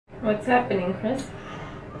What's happening, Chris?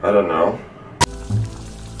 I don't know.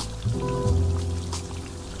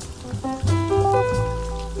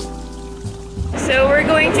 So we're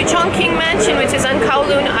going to Chongqing Mansion, which is on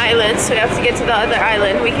Kowloon Island, so we have to get to the other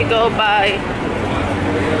island. We could go by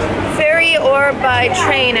ferry or by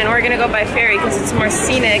train, and we're gonna go by ferry because it's more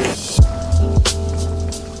scenic.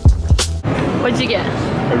 What'd you get?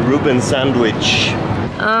 A Reuben sandwich.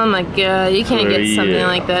 Oh my god, you can't get something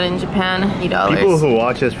like that in Japan. $8. People who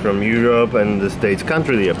watch us from Europe and the States can't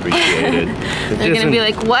really appreciate it. They're gonna be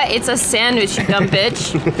like, what? It's a sandwich, you dumb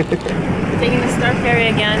bitch. We're taking the Star Ferry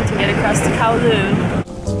again to get across to Kowloon.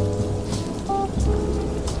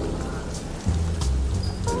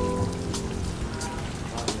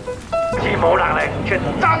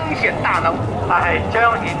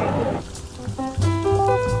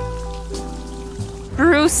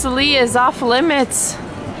 Bruce Lee is off limits.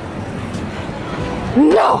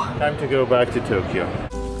 No! Time to go back to Tokyo.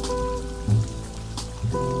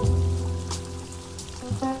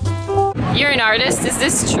 You're an artist, is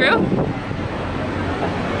this true?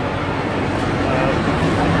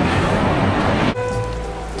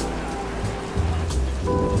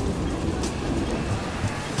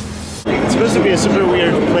 It's supposed to be a super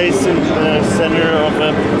weird place in the center of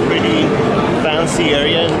a pretty fancy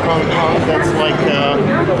area in Hong Kong that's like a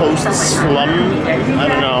post-slum. I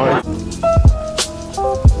don't know.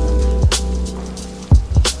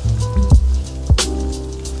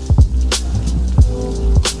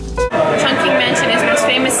 Chongqing Mansion is most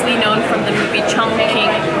famously known from the movie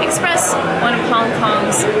Chongqing Express, one of Hong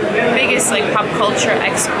Kong's biggest pop culture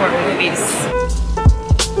export movies.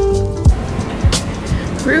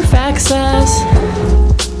 Roof access.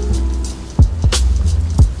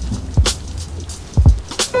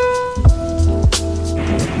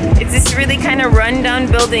 It's this really kind of rundown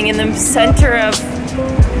building in the center of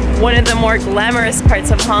one of the more glamorous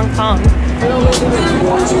parts of Hong Kong.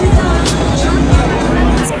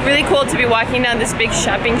 It's really cool to be walking down this big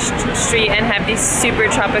shopping street and have these super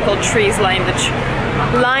tropical trees line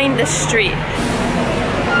the street.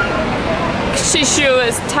 Shishu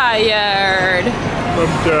is tired. I'm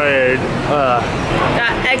tired.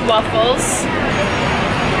 Got egg waffles.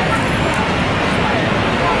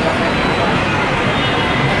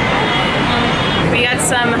 We got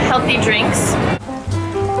some healthy drinks.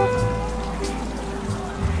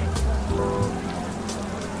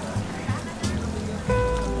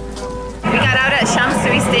 We got out at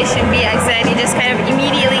Shamsui Station BXZ and you just kind of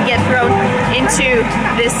immediately get thrown into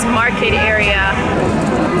this market area.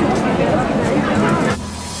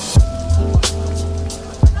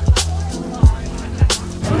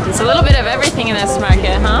 It's a little bit of everything in this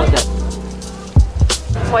market, huh?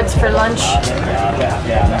 What's for lunch?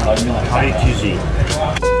 Hi, Tuesday.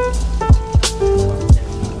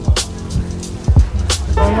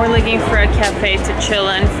 We're looking for a cafe to chill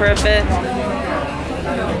in for a bit.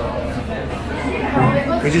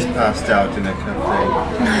 We just passed out in a cafe.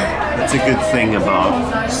 That's a good thing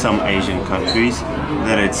about some Asian countries,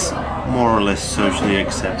 that it's more or less socially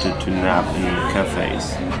accepted to nap in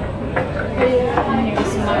cafes.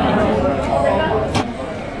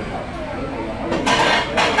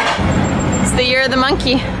 It's the year of the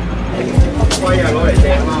monkey.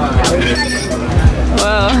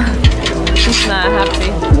 Whoa, he's not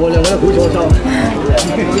happy. What are you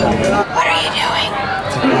doing?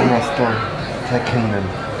 It's a camera store. Tech Kingdom.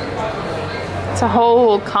 It's a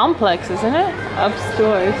whole complex, isn't it?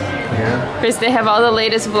 Upstairs. Yeah. Chris, they have all the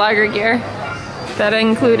latest vlogger gear that are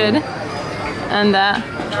included. And that.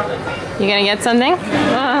 You gonna get something?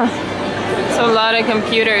 It's a lot of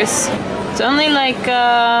computers. It's only like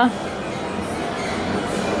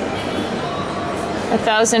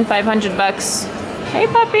 1,500 bucks. Hey,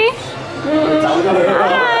 puppy.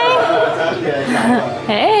 Hi.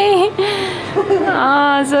 Hey.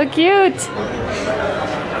 Oh, so cute.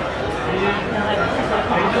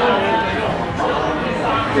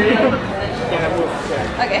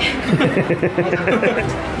 Okay.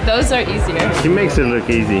 Those are easier. He makes it look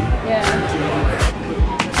easy. Yeah.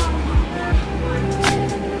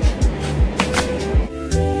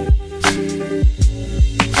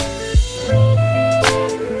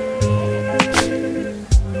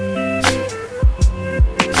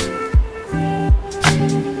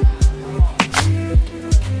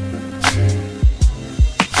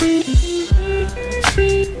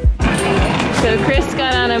 So Chris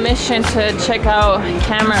got on a mission to check out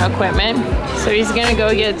camera equipment. So he's gonna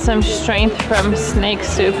go get some strength from snake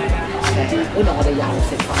soup.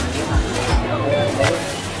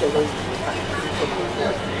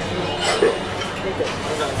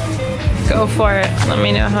 Go for it. Let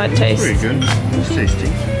me know how it tastes. Very good. It's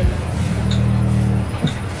tasty.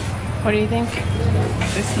 What do you think?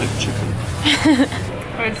 Tastes like chicken.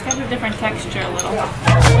 Or it's got a different texture a little.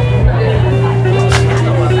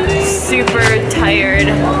 Super tired.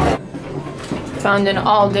 Found an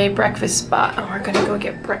all-day breakfast spot. Oh, we're gonna go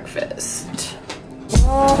get breakfast.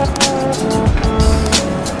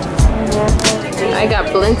 I got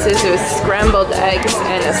blintzes with scrambled eggs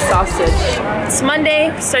and a sausage. It's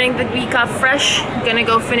Monday, starting the week off fresh. Gonna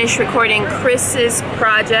go finish recording Chris's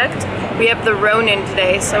project. We have the Ronin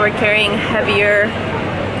today, so we're carrying heavier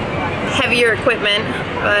equipment,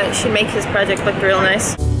 but it should make his project look real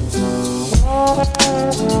nice.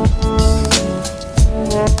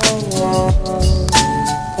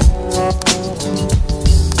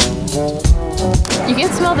 You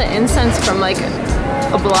can smell the incense from like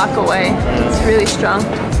a block away. It's really strong.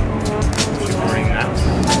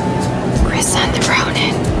 Chris on the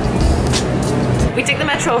Ronin. We took the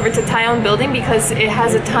metro over to Taiwan Building because it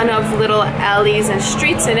has a ton of little alleys and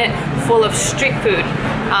streets in it full of street food.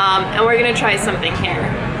 And we're gonna try something here.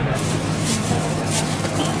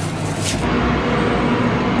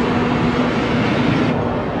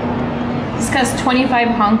 This costs 25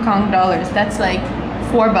 Hong Kong dollars. That's like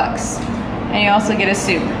 $4. And you also get a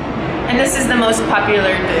soup. And this is the most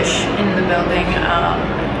popular dish in the building.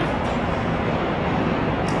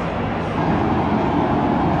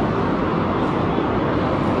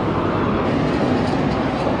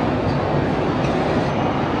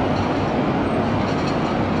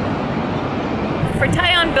 For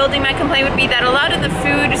Taiwan Building, my complaint would be that a lot of the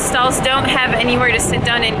food stalls don't have anywhere to sit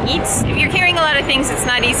down and eat. If you're carrying a lot of things, it's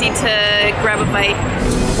not easy to grab a bite.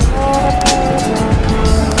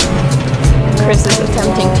 Chris is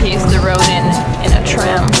attempting to use the Ronin in a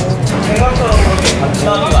tram.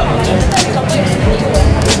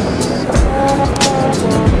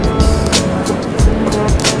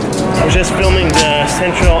 I'm just filming the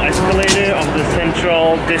central escalator of the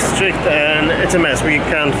central district, and it's a mess. We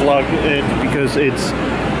can't vlog it because it's...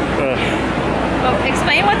 Well,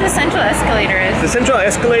 explain what the central escalator is. The central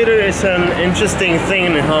escalator is an interesting thing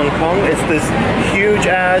in Hong Kong. It's this huge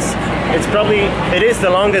ass... It is the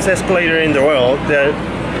longest escalator in the world that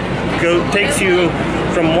takes you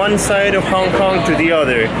from one side of Hong Kong to the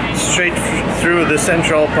other, straight through the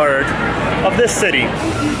central part of this city.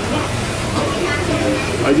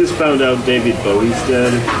 I just found out David Bowie's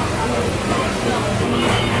dead.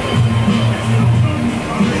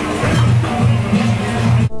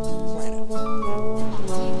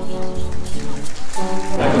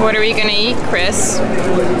 What are we gonna eat, Chris?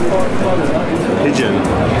 Pigeon.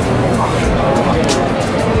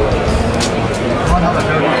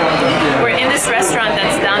 We're in this restaurant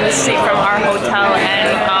that's down the street from our hotel,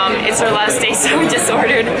 and it's our last day, so we just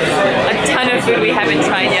ordered a ton of food we haven't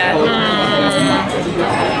tried yet.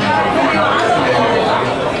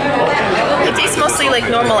 It tastes mostly like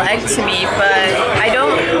normal egg to me, but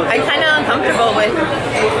I'm kind of uncomfortable with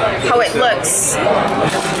how it looks.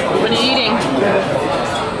 What are you eating?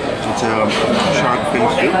 It's a shark fin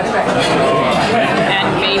soup. And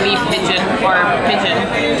baby pigeon, or pigeon,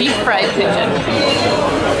 deep fried pigeon.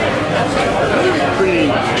 Pretty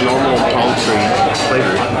normal poultry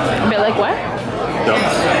flavor. A bit like what? Duck.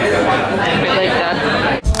 A bit like duck.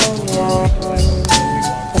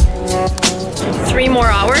 3 more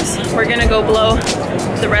hours. We're gonna go blow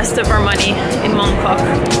the rest of our money in Mongkok.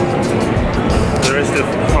 The rest of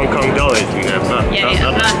Hong Kong dollars we have,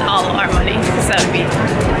 not all our money, because that would be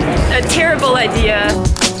a terrible idea.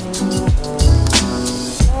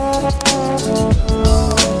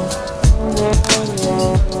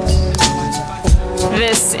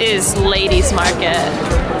 This is ladies' market.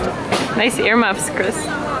 Nice earmuffs, Chris.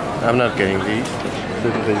 I'm not getting these.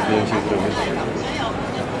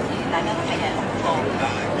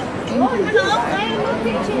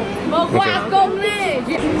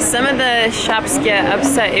 Some of the shops get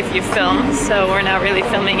upset if you film, so we're not really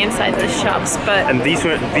filming inside the shops, but... And these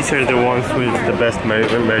are the ones with the best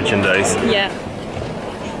merchandise. Yeah.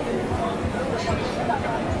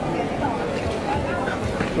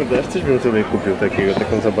 Też coś bym sobie kupił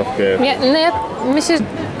taką zabawkę. Nie, myślę...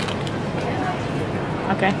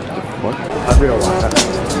 Okay. What?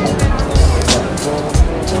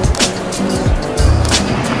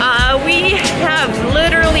 We have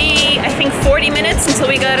literally, I think, 40 minutes until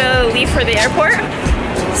we gotta leave for the airport.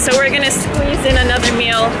 So we're gonna squeeze in another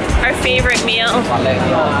meal, our favorite meal.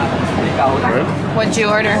 What'd you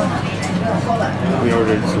order? We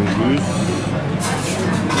ordered some goose.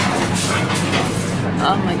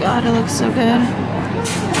 Oh my god, it looks so good.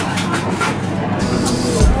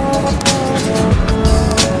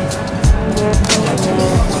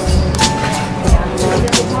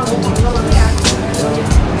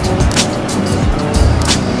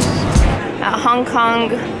 at Hong Kong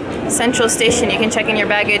Central Station, you can check in your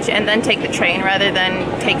baggage and then take the train rather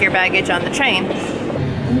than take your baggage on the train.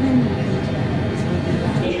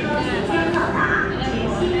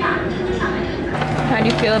 How do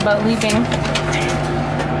you feel about leaving?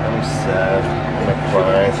 I'm sad. I'm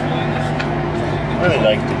crying. I really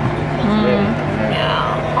liked it.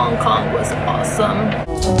 Yeah, Hong Kong was awesome.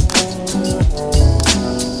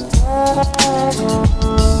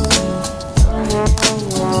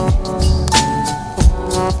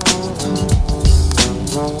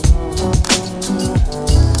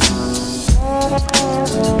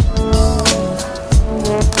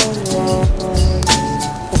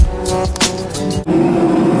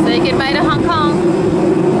 Say goodbye to Hong Kong.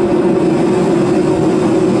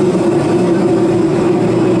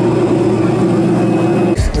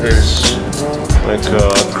 There's like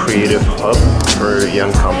a creative hub for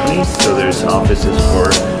young companies. So there's offices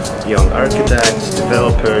for young architects,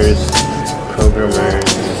 developers, programmers,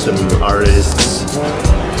 some artists.